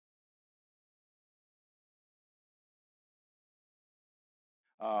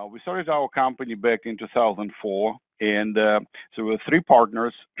We started our company back in 2004, and so we're three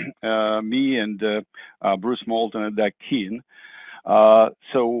partners, me and Bruce Moulton and Doug Keane. Mike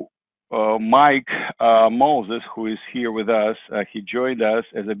Moses, who is here with us, he joined us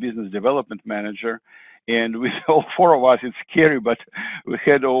as a business development manager. And with all four of us, it's scary, but we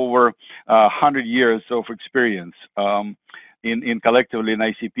had over 100 years of experience in collectively in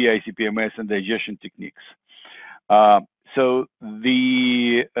ICP, ICPMS, and digestion techniques. So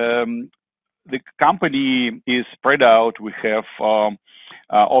the company is spread out. We have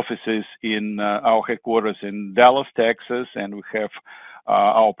offices in our headquarters in Dallas, Texas, and we have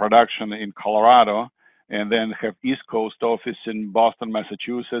our production in Colorado, and then have East Coast office in Boston,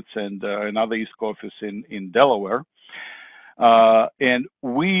 Massachusetts, and another East Coast office in Delaware. And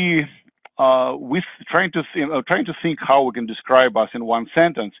we're trying to think how we can describe us in one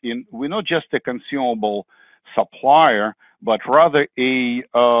sentence. We're not just a consumable supplier, but rather a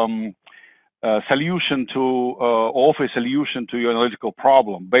solution to offer a solution to your analytical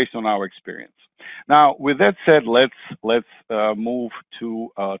problem based on our experience. Now, with that said, let's move to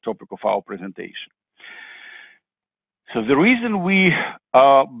topic of our presentation. So the reason we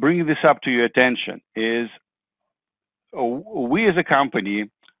bring this up to your attention is we as a company,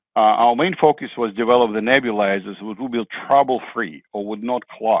 our main focus was develop the nebulizers which would be trouble-free or would not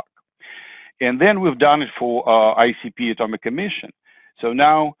clog. And then we've done it for ICP atomic emission. So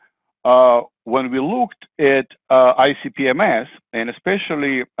now, when we looked at ICPMS, and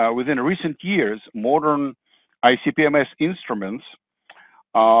especially within recent years, modern ICPMS instruments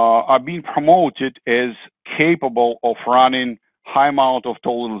are being promoted as capable of running high amount of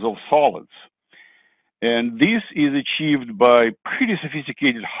tolerance of solids. And this is achieved by pretty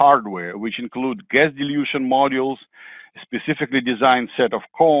sophisticated hardware, which include gas dilution modules, specifically designed set of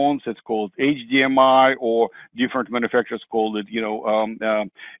cones. It's called HDMI, or different manufacturers call it,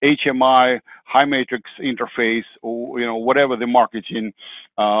 HMI, high matrix interface, or whatever the marketing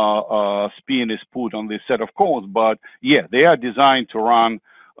spin is put on this set of cones. But yeah, they are designed to run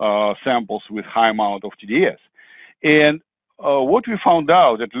samples with high amount of TDS. And what we found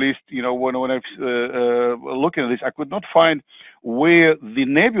out, at least, when I was looking at this, I could not find where the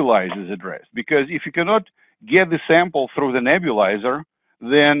nebulizer is addressed, because if you cannot get the sample through the nebulizer,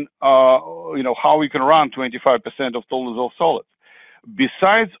 then how we can run 25% of total dissolved solids.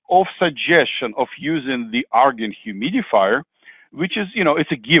 Besides of suggestion of using the argon humidifier, which is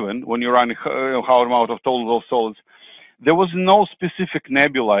it's a given when you run high amount of total dissolved solids, there was no specific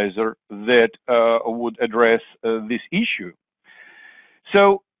nebulizer that would address this issue.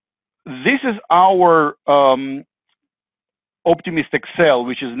 So this is our Optimist XL,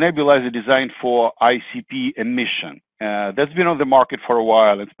 which is nebulizer designed for ICP emission. That's been on the market for a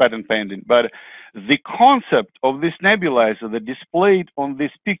while. It's patent pending. But the concept of this nebulizer that displayed on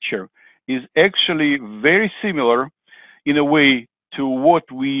this picture is actually very similar in a way to what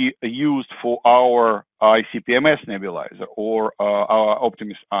we used for our ICPMS nebulizer, or our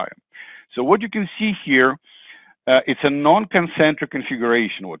Optimist ion. So what you can see here, it's a non-concentric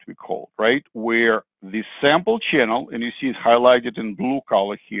configuration, what we call, right? Where the sample channel, and you see it highlighted in blue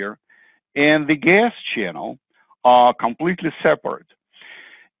color here, and the gas channel are completely separate.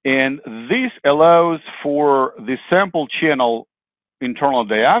 And this allows for the sample channel internal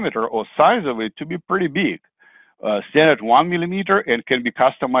diameter or size of it to be pretty big. Standard 1 millimeter, and can be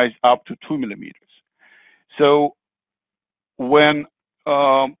customized up to 2 millimeters. So when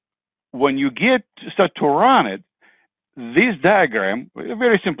you start to run it, this diagram, a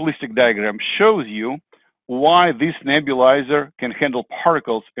very simplistic diagram, shows you why this nebulizer can handle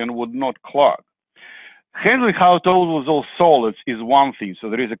particles and would not clog. Handling high total dissolved solids is one thing. So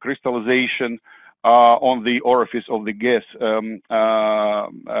there is a crystallization on the orifice of the gas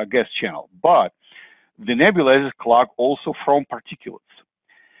channel, but the nebulizers clog also from particulates.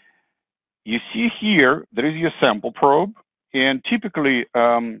 You see here, there is your sample probe, and typically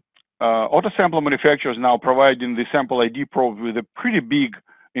auto-sample manufacturers now providing the sample ID probe with a pretty big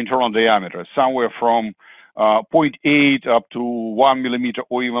internal diameter, somewhere from 0.8 up to 1 millimeter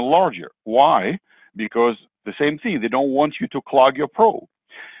or even larger. Why? Because the same thing, they don't want you to clog your probe.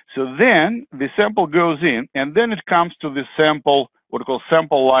 So then the sample goes in, and then it comes to the sample, what we call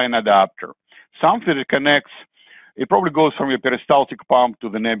sample line adapter. Something that connects, it probably goes from your peristaltic pump to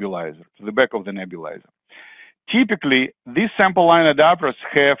the nebulizer, to the back of the nebulizer. Typically, these sample line adapters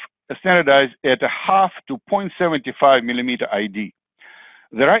have standardized at a 0.5 to 0.75 millimeter ID.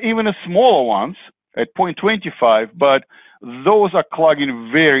 There are even smaller ones at 0.25, but those are clogging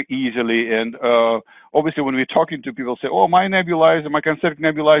very easily. And obviously, when we're talking to people, say, "Oh, my nebulizer, my concentric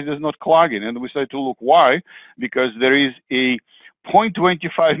nebulizer is not clogging," and we start to look why, because there is a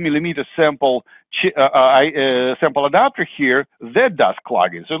 0.25 millimeter sample sample adapter here, that does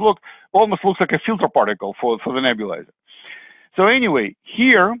clogging. So it almost looks like a filter particle for the nebulizer. So anyway,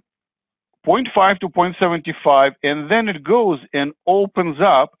 here, 0.5 to 0.75, and then it goes and opens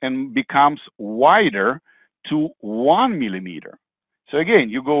up and becomes wider to 1 millimeter. So again,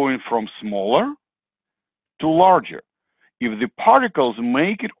 you're going from smaller to larger. If the particles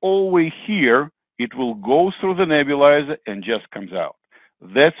make it all the way here, it will go through the nebulizer and just comes out.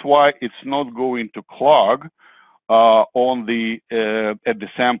 That's why it's not going to clog at the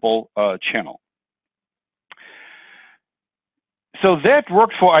sample channel. So that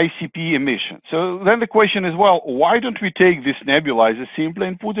worked for ICP emission. So then the question is, well, why don't we take this nebulizer simply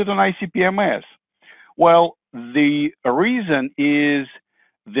and put it on ICPMS? Well, the reason is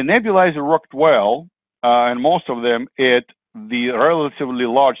the nebulizer worked well, and most of them at the relatively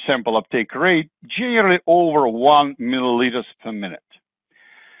large sample uptake rate, generally over 1 milliliters per minute.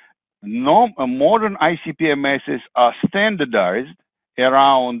 Modern ICPMSs are standardized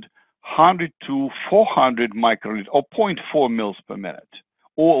around 100 to 400 microliters, or 0.4 mils per minute,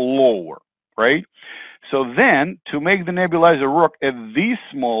 or lower, right? So then, to make the nebulizer work at this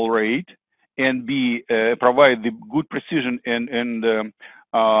small rate and provide the good precision and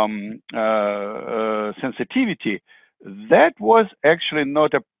sensitivity, that was actually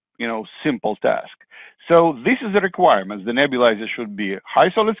not a simple task. So this is the requirements. The nebulizer should be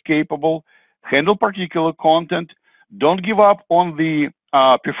high solids capable, handle particulate content, don't give up on the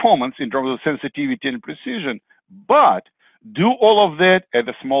performance in terms of sensitivity and precision, but do all of that at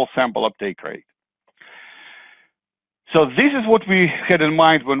a small sample uptake rate. So this is what we had in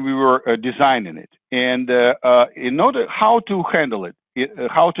mind when we were designing it. And in order how to handle it,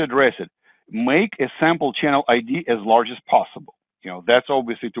 how to address it, make a sample channel ID as large as possible. That's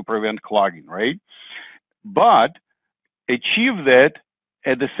obviously to prevent clogging, right? But achieve that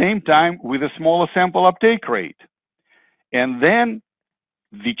at the same time with a smaller sample uptake rate. And then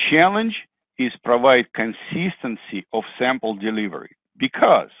the challenge is provide consistency of sample delivery,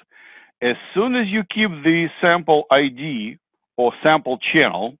 because as soon as you keep the sample ID or sample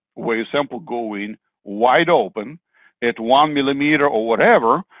channel where your sample go in wide open at 1 millimeter or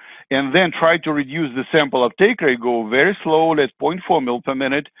whatever, and then try to reduce the sample uptake rate, go very slowly at 0.4 mil per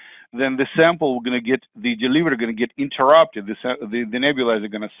minute, then the sample the delivery going to get interrupted. The nebulizer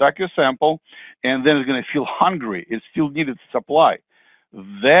going to suck your sample, and then it's going to feel hungry. It still needed supply.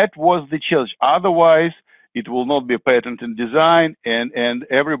 That was the challenge. Otherwise, it will not be a patent in design, and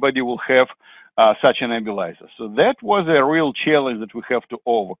everybody will have such a nebulizer. So that was a real challenge that we have to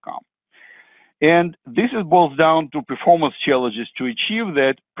overcome. And this boils down to performance challenges to achieve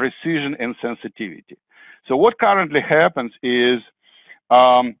that precision and sensitivity. So what currently happens is,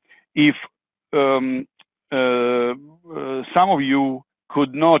 if some of you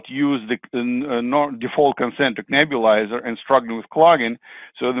could not use the default concentric nebulizer and struggling with clogging,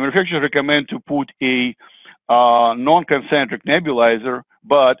 so the manufacturers recommend to put a non-concentric nebulizer,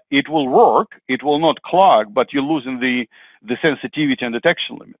 but it will work, it will not clog, but you're losing the sensitivity and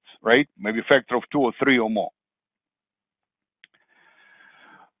detection limits, right? Maybe a factor of 2 or 3 or more.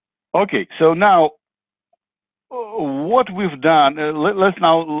 Okay, so now what we've done, let's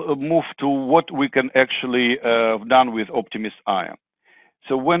now move to what we can actually have done with Optimist Ion.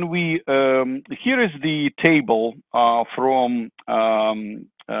 So when we, here is the table from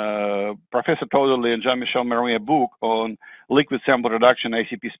Professor Todderly and Jean-Michel Maria book on liquid sample reduction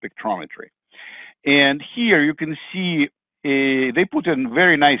ICP spectrometry. And here you can see they put in a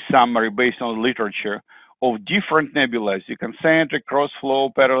very nice summary based on literature of different nebulizers, concentric, cross-flow,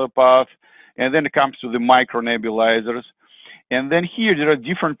 parallel path, and then it comes to the micro nebulizers. And then here there are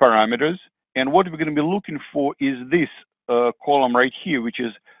different parameters, and what we're going to be looking for is this column right here, which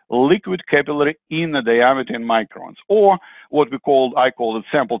is liquid capillary inner diameter in microns, or what I call it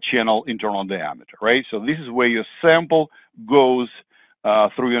sample channel internal diameter, right? So this is where your sample goes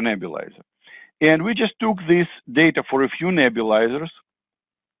through your nebulizer. And we just took this data for a few nebulizers,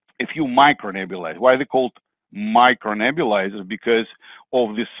 a few micro nebulizers. Why are they called micro nebulizers? Because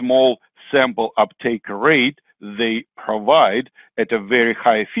of the small sample uptake rate they provide at a very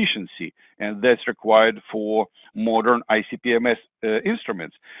high efficiency, and that's required for modern ICPMS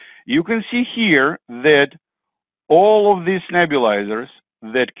instruments. You can see here that all of these nebulizers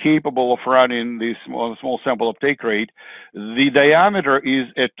that capable of running this small sample uptake rate, the diameter is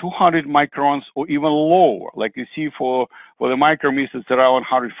at 200 microns or even lower. Like you see for the micrometer, it's around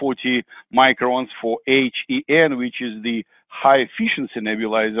 140 microns. For HEN, which is the high efficiency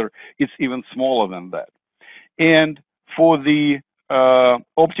nebulizer, it's even smaller than that. And for the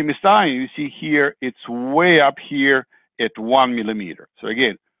Optimist Ion, you see here, it's way up here at 1 millimeter. So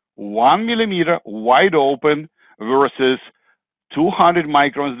again, 1 millimeter wide open versus 200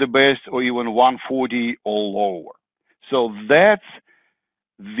 microns the best, or even 140 or lower. So that's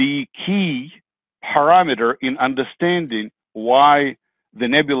the key parameter in understanding why the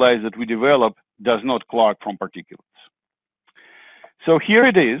nebulizer that we develop does not clog from particulates. So here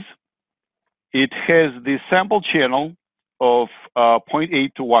it is. It has the sample channel of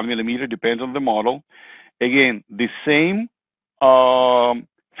 0.8 to 1 millimeter, depends on the model. Again, the same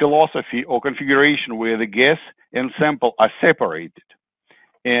philosophy or configuration where the gas and sample are separated.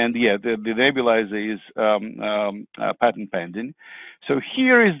 And yeah, the nebulizer is patent pending. So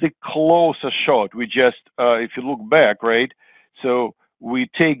here is the closer shot. We just, if you look back, right? So we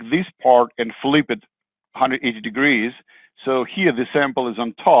take this part and flip it 180 degrees. So here the sample is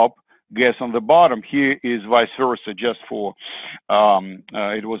on top, gas on the bottom. Here is vice versa, just for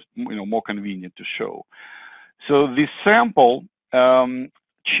it was more convenient to show. So the sample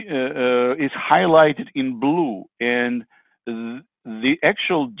is highlighted in blue, and the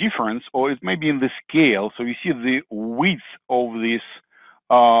actual difference, or it may be in the scale. So you see the width of this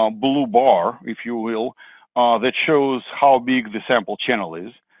blue bar, if you will, that shows how big the sample channel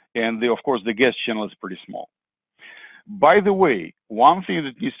is, and of course the gas channel is pretty small. By the way, one thing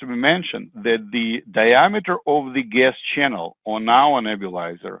that needs to be mentioned, that the diameter of the gas channel on our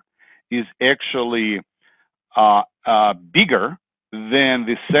nebulizer is actually bigger than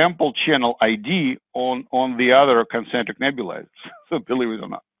the sample channel ID on the other concentric nebulizers. So believe it or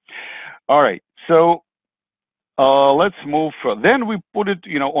not. All right, so let's move. Then we put it,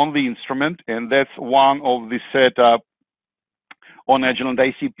 on the instrument, and that's one of the setup on Agilent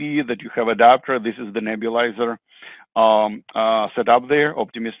ICP that you have adapter. This is the nebulizer set up there,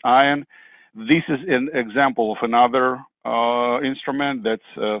 Optimist Ion. This is an example of another instrument that's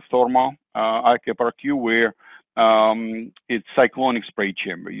Thermo ICPRQ, where it's cyclonic spray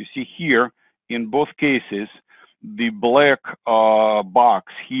chamber. You see here, in both cases, the black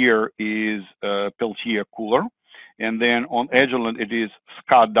box here is Peltier cooler. And then on Agilent, it is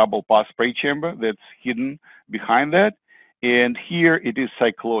Scott double pass spray chamber that's hidden behind that. And here it is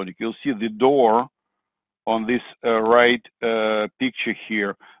cyclonic. You'll see the door on this right picture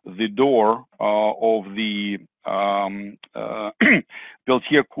here, the door of the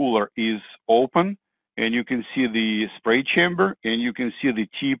Peltier cooler is open, and you can see the spray chamber, and you can see the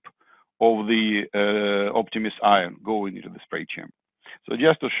tip of the Optimist Ion going into the spray chamber. So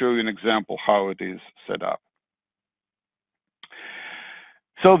just to show you an example how it is set up.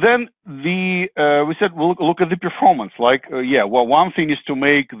 So then we said, we'll look at the performance. Like, well, one thing is to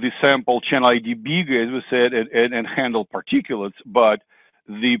make the sample channel ID bigger, as we said, and handle particulates, but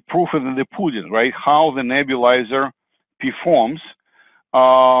the proof is in the pudding, right? How the nebulizer performs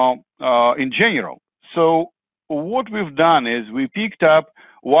in general. So what we've done is we picked up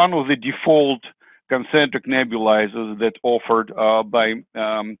one of the default concentric nebulizers that offered by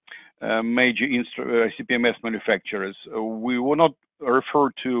major ICPMS manufacturers. We will not refer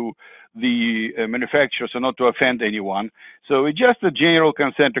to the manufacturers, so not to offend anyone. So it's just a general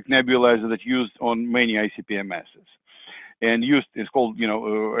concentric nebulizer that's used on many ICPMSs. And used, it's called,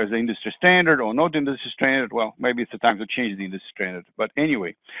 as an industry standard or not industry standard. Well, maybe it's the time to change the industry standard. But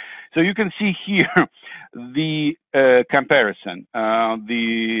anyway, so you can see here the comparison.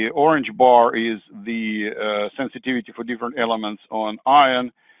 The orange bar is the sensitivity for different elements on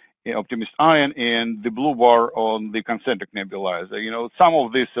ion, Optimist Ion, and the blue bar on the concentric nebulizer. Some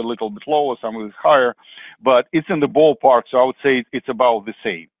of this a little bit lower, some of it higher, but it's in the ballpark. So I would say it's about the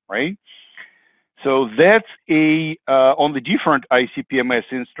same, right? So that's on the different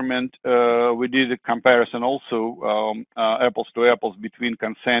ICPMS instrument, we did a comparison also, apples to apples between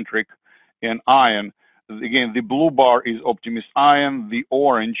concentric and ion. Again, the blue bar is Optimist Ion, the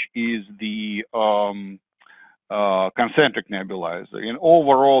orange is the concentric nebulizer. And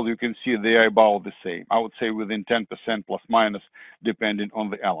overall, you can see they are about the same. I would say within 10% plus minus, depending on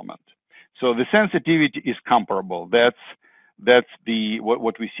the element. So the sensitivity is comparable. That's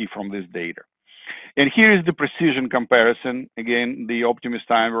what we see from this data. And here is the precision comparison. Again, the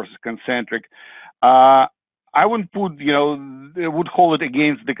Optimist Ion versus concentric. I wouldn't put, would hold it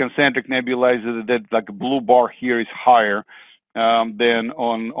against the concentric nebulizer that like a blue bar here is higher than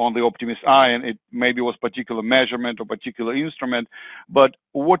on the Optimist Ion. It maybe was particular measurement or particular instrument, but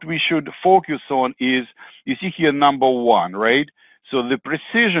what we should focus on is, you see here number one, right? So the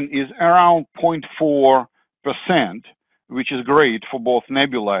precision is around 0.4%, which is great for both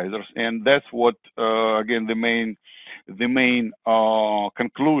nebulizers, and that's what again the main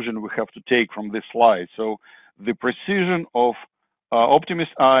conclusion we have to take from this slide. So the precision of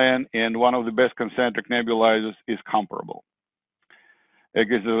optimist ion and one of the best concentric nebulizers is comparable. I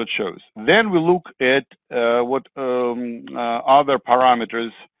guess that's what it shows. Then we look at what other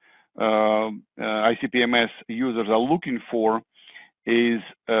parameters ICPMS users are looking for is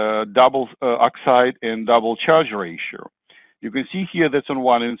double oxide and double charge ratio. You can see here that's on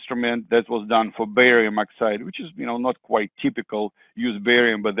one instrument that was done for barium oxide, which is not quite typical, use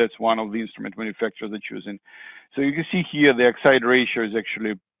barium, but that's one of the instrument manufacturers are choosing. So you can see here the oxide ratio is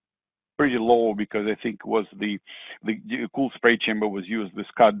actually pretty low because I think was the cool spray chamber was used with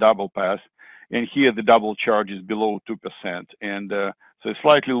Scott double pass, and here the double charge is below 2%, and so it's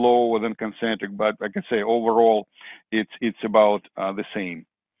slightly lower than concentric, but I can say overall it's about the same.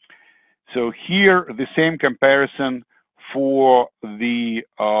 So here the same comparison for the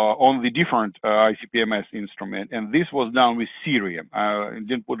on the different ICPMS instrument, and this was done with cerium. I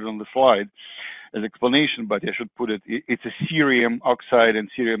didn't put it on the slide as explanation, but I should put it. It's a cerium oxide and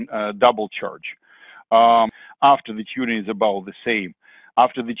cerium double charge. After the tuning is about the same.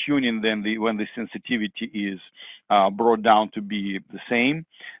 After the tuning, then when the sensitivity is brought down to be the same,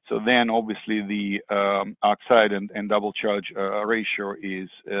 so then obviously the oxide and double charge ratio is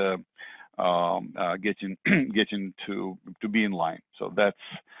getting to be in line. So that's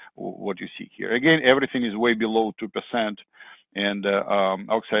what you see here. Again, everything is way below 2%, and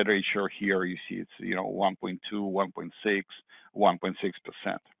oxide ratio here you see it's 1.2, 1.6,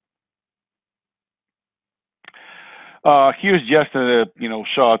 1.6%. Here's just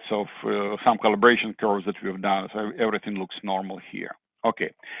shots of some calibration curves that we've done. So everything looks normal here.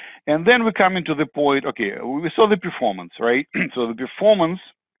 Okay, and then we come into the point. Okay, we saw the performance, right? So the performance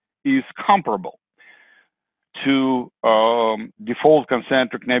is comparable to default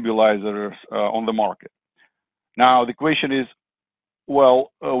concentric nebulizers on the market. Now the question is,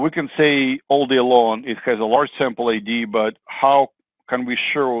 well, we can say all day long it has a large sample ID, but how can we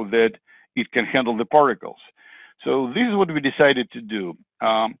show that it can handle the particles? So this is what we decided to do.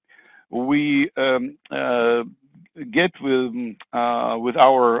 We get with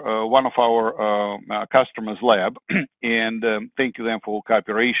our one of our customers' lab, and thank you them for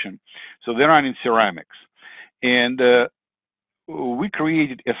cooperation. So they're running ceramics, and we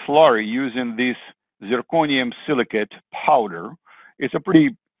created a slurry using this zirconium silicate powder. It's a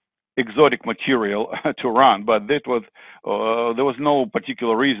pretty exotic material to run, but that was there was no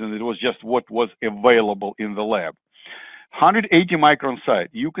particular reason. It was just what was available in the lab. 180 micron site.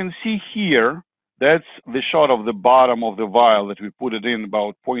 You can see here that's the shot of the bottom of the vial that we put it in,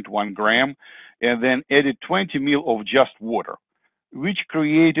 about 0.1 gram, and then added 20 ml of just water, which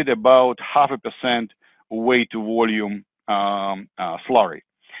created about 0.5% weight to volume slurry.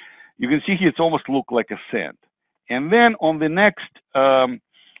 You can see here it's almost look like a sand. And then on the next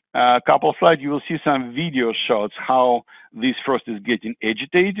couple of slides, you will see some video shots how this first is getting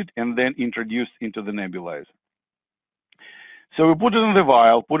agitated and then introduced into the nebulizer. So we put it in the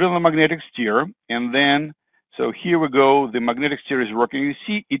vial, put it on the magnetic stir, and then, so here we go, the magnetic stir is working. You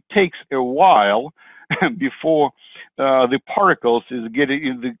see, it takes a while before the particles is getting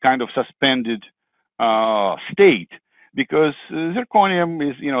in the kind of suspended state, because zirconium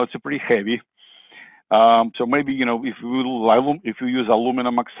is, it's a pretty heavy. So maybe, if you use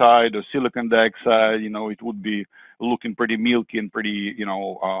aluminum oxide or silicon dioxide, it would be looking pretty milky and pretty,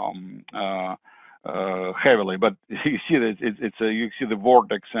 heavily. But you see that you see the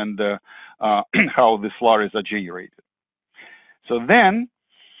vortex and how the slurries are generated. So then,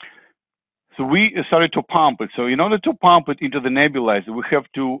 we started to pump it. So in order to pump it into the nebulizer, we have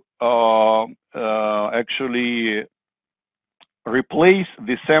to actually replace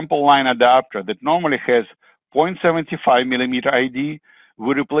the sample line adapter that normally has 0.75 millimeter ID.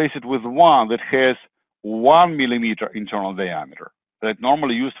 We replace it with one that has 1 millimeter internal diameter that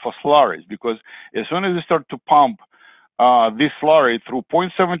normally used for slurries, because as soon as we start to pump this slurry through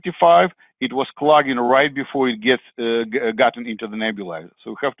 0.75, it was clogging right before it gets gotten into the nebulizer.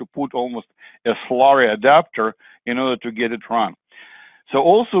 So we have to put almost a slurry adapter in order to get it run. So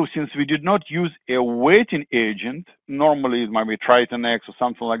also, since we did not use a wetting agent, normally it might be Triton X or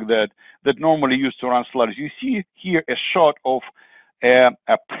something like that, that normally used to run slurries. You see here a shot of a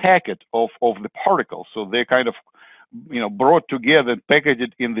packet of the particles. So they kind of, brought together and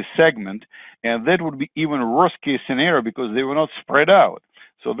packaged in the segment, and that would be even worst case scenario because they were not spread out.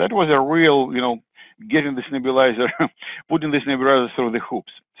 So that was a real, getting this nebulizer, putting this nebulizer through the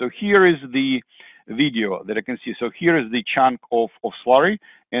hoops. So here is the video that I can see. So here is the chunk of slurry,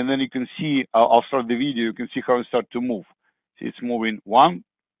 and then you can see, I'll start the video, you can see how it starts to move. See, it's moving one,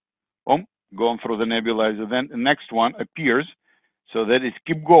 going through the nebulizer, then the next one appears. so that it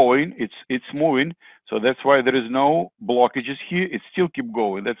keep going. It's moving, so that's why there is no blockages here. It still keep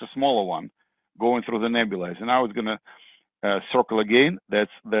going. That's a smaller one going through the nebulizer. Now it's gonna circle again.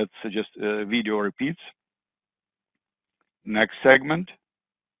 That's just video repeats. Next segment,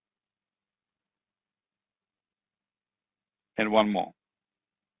 and one more.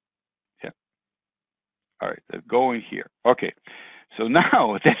 Yeah. All right, going here. Okay. So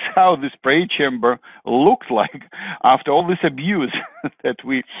now that's how the spray chamber looked like after all this abuse that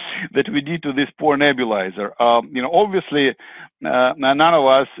we did to this poor nebulizer. You know, obviously, none of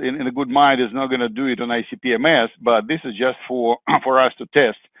us in a good mind is not going to do it on ICPMS, but this is just for for us to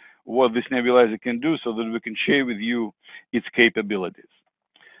test what this nebulizer can do, so that we can share with you its capabilities.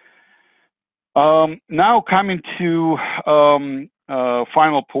 Now coming to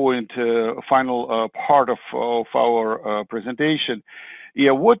final point, final part of our presentation.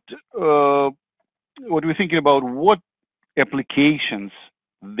 Yeah, what we're thinking about, what applications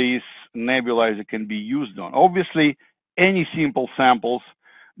this nebulizer can be used on. Obviously, any simple samples,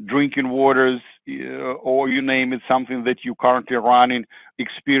 drinking waters, or you name it, something that you currently running,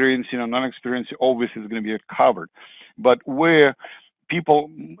 experiencing or non-experiencing, obviously is going to be covered. But where people,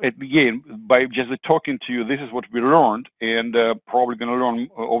 again, by just talking to you, this is what we learned, and probably going to learn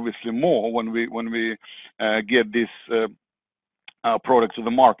obviously more when we get this product to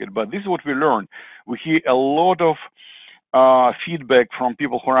the market. But this is what we learned. We hear a lot of feedback from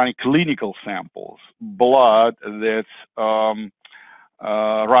people who are running clinical samples, blood that's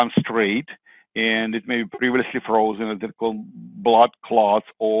run straight, and it may be previously frozen, they're called blood clots,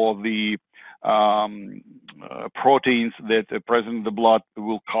 or the proteins that are present in the blood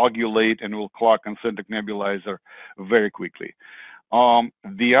will coagulate and will clog concentric nebulizer very quickly.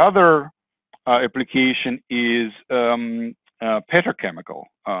 The other application is petrochemical,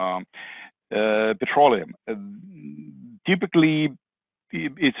 petroleum. Typically,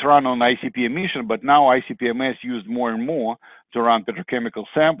 it's run on ICP emission, but now ICPMS used more and more to run petrochemical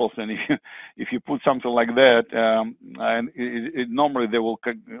samples. And if you put something like that, and normally they will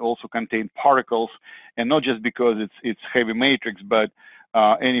also contain particles, and not just because it's heavy matrix, but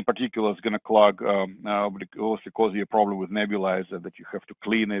any particle is going to clog, also cause you a problem with nebulizer, that you have to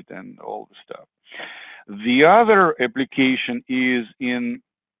clean it and all the stuff. The other application is in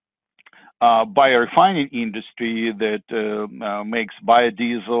biorefining industry that makes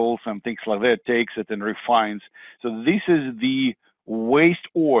biodiesels and things like that, takes it and refines. So this is the waste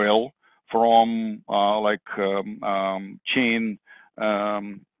oil from chain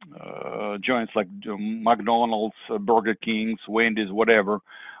joints like McDonald's, Burger King's, Wendy's, whatever.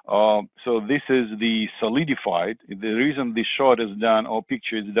 So this is the solidified. The reason this shot is done, or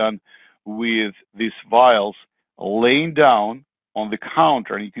picture is done, with these vials laying down on the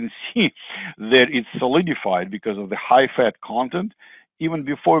counter, and you can see that it's solidified because of the high fat content. Even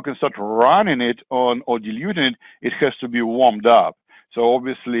before you can start running it on or diluting it, it has to be warmed up. So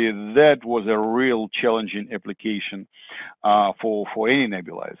obviously that was a real challenging application for any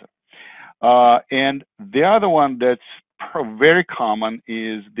nebulizer. And the other one that's very common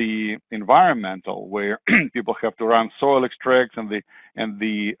is the environmental, where people have to run soil extracts and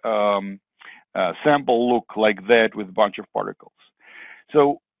the sample look like that with a bunch of particles.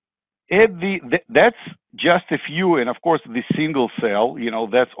 So that's just a few, and of course the single cell, you know,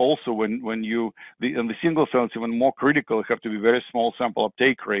 that's also when you, in the single cell it's even more critical. You have to be very small sample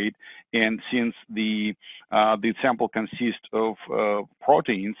uptake rate, and since the sample consists of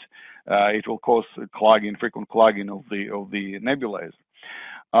proteins, it will cause clogging, frequent clogging of the nebulizer.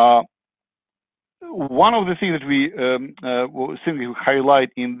 One of the things that we simply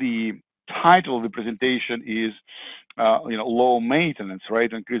highlight in the title of the presentation is low maintenance,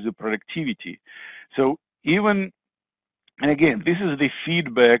 right? Increase the productivity. So even, and again, this is the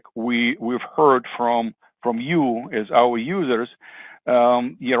feedback we've heard from you as our users.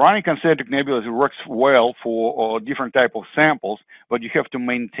 Running concentric nebulizer works well for different type of samples, but you have to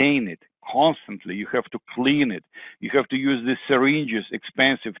maintain it constantly. You have to clean it. You have to use the syringes,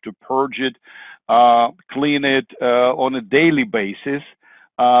 expensive, to purge it, clean it on a daily basis.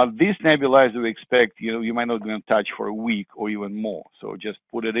 This nebulizer we expect, you might not going to touch for a week or even more. So just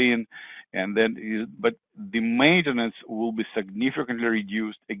put it in, and then, but the maintenance will be significantly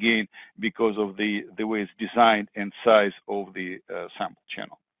reduced, again, because of the way it's designed and size of the sample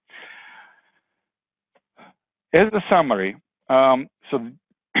channel. As a summary, so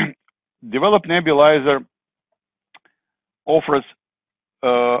developed nebulizer offers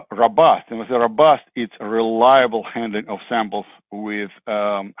robust, and with a robust, it's a reliable handling of samples with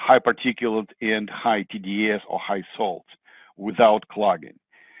high particulate and high TDS or high salts without clogging.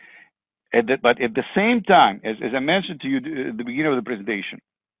 But at the same time, as I mentioned to you at the beginning of the presentation,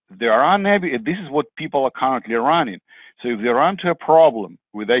 there are this is what people are currently running. So if they run into a problem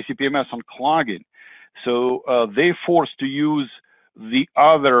with ICPMS on clogging, so they're forced to use the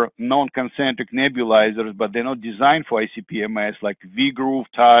other non-concentric nebulizers, but they're not designed for ICPMS, like V-groove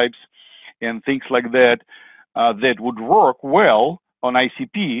types and things like that, that would work well on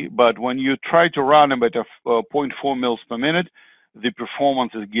ICP, but when you try to run them at a 0.4 mils per minute, the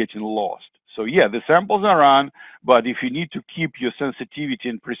performance is getting lost. So yeah, the samples are run, but if you need to keep your sensitivity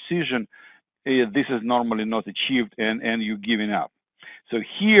and precision, this is normally not achieved, and you're giving up. So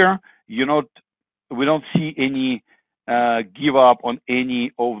here, we don't see any give up on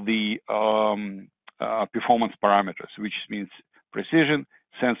any of the performance parameters, which means precision,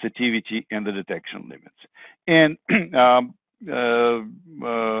 sensitivity, and the detection limits. And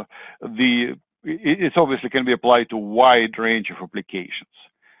it's obviously can be applied to a wide range of applications.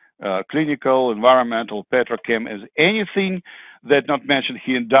 Clinical, environmental, petrochem, as anything that not mentioned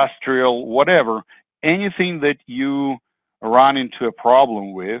here, industrial, whatever, anything that you run into a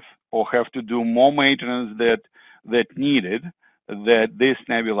problem with or have to do more maintenance that needed, that this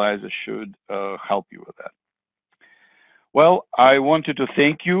nebulizer should help you with that. Well, I wanted to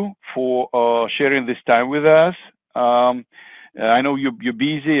thank you for sharing this time with us. I know you're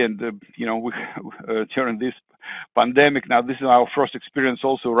busy, and during this pandemic, now this is our first experience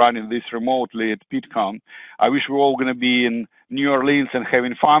also running this remotely at PITTCON. I wish we were all going to be in New Orleans and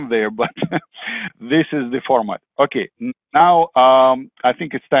having fun there, but this is the format. Okay, now I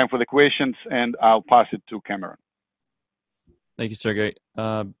think it's time for the questions, and I'll pass it to Cameron. Thank you, Sergey.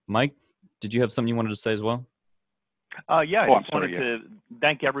 Mike, did you have something you wanted to say as well? Yeah, I just wanted to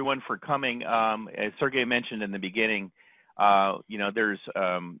thank everyone for coming. As Sergey mentioned in the beginning, there's,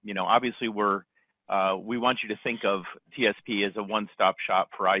 obviously we want you to think of TSP as a one-stop shop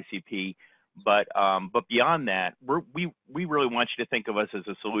for ICP, but beyond that, we really want you to think of us as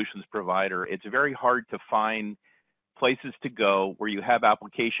a solutions provider. It's very hard to find places to go where you have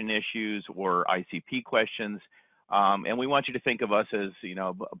application issues or ICP questions, and we want you to think of us as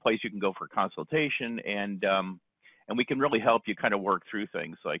a place you can go for consultation, and we can really help you kind of work through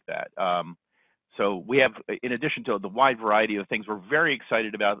things like that. So we have, in addition to the wide variety of things, we're very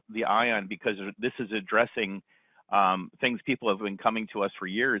excited about the ION because this is addressing things people have been coming to us for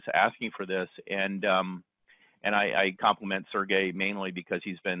years asking for this. And I compliment Sergey mainly because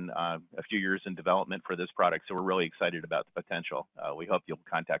he's been a few years in development for this product. So we're really excited about the potential. We hope you'll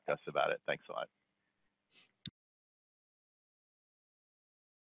contact us about it. Thanks a lot.